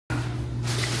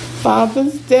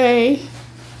Father's Day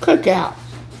cookout.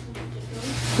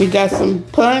 We got some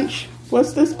punch.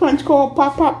 What's this punch called?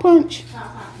 Pop Pop Punch?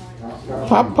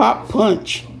 Pop Pop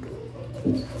Punch.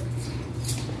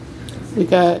 We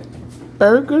got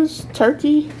burgers,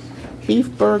 turkey, beef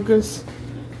burgers,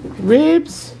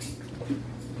 ribs,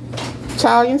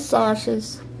 Italian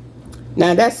sausages.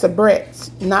 Now that's Sabrett's,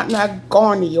 not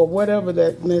Garni or whatever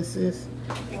that mess is.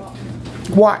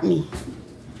 Watney.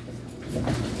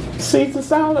 Caesar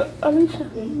salad, Alicia?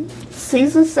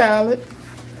 Caesar salad.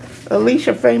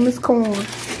 Alicia famous corn.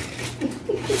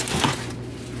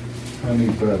 I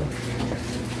need better.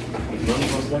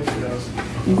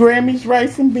 Grammy's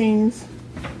rice and beans.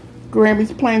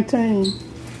 Grammy's plantain.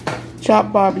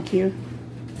 Chopped barbecue.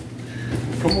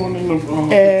 Come on in the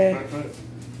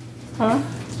huh?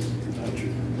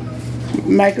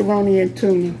 Macaroni and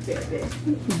tuna.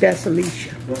 That's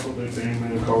Alicia. That's what they say,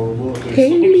 man. Call it.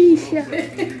 Hey, Alicia.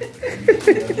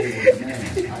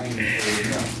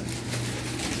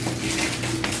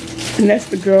 And that's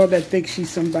the girl that thinks she's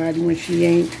somebody when she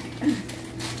ain't.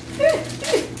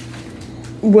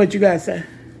 What you guys say?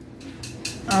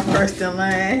 I'm first in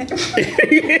line.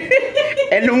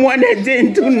 And the one that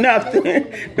didn't do nothing.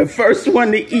 The first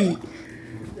one to eat.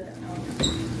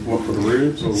 What, for the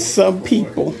ribs? Or some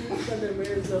people.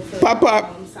 Pop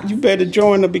Pop, you better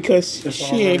join her because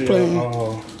she ain't playing.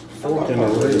 Fork and the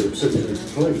ribs.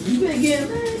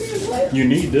 You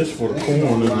need this for the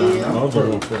corn and the other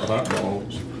one for the hot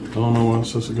dogs. I don't know why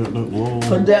sister got that long.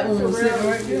 But that one was sitting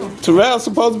right there. Terrell's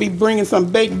supposed to be bringing some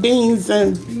baked beans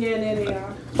and... Yeah, there they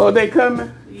are. Oh, they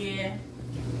coming? Yeah.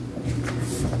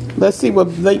 Let's see what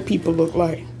late people look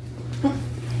like.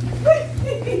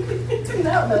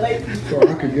 Not the late people. So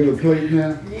I can get a plate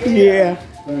now? Yeah.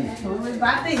 Thanks. We're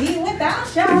about to eat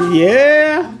without y'all.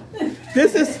 Yeah.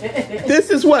 This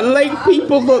is what late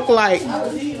people look like.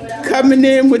 Coming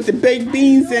in with the baked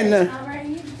beans and the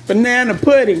banana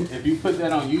pudding. If you put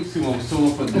that on YouTube, I'm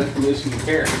suing for defamation of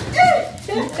character.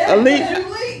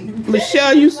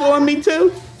 Michelle, you suing me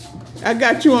too? I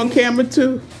got you on camera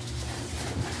too.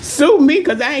 Sue me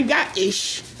because I ain't got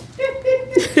ish.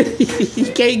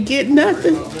 You can't get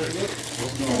nothing.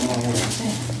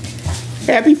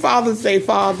 Happy Father's Day,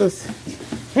 fathers.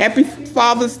 Happy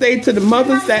Father's Day to the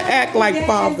mothers that act like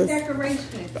fathers.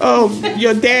 Oh,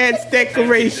 your dad's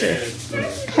decoration.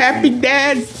 Happy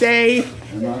Dad's Day.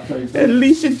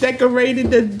 Alicia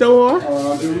decorated the door.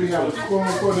 Do we have a spoon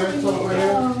for that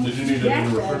somewhere? Did you need that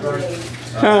in the refrigerator?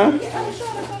 Huh?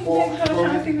 You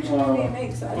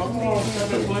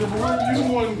the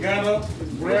one got up,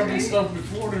 grabbing stuff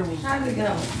before there was. How'd it go?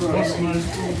 What's the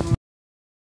name?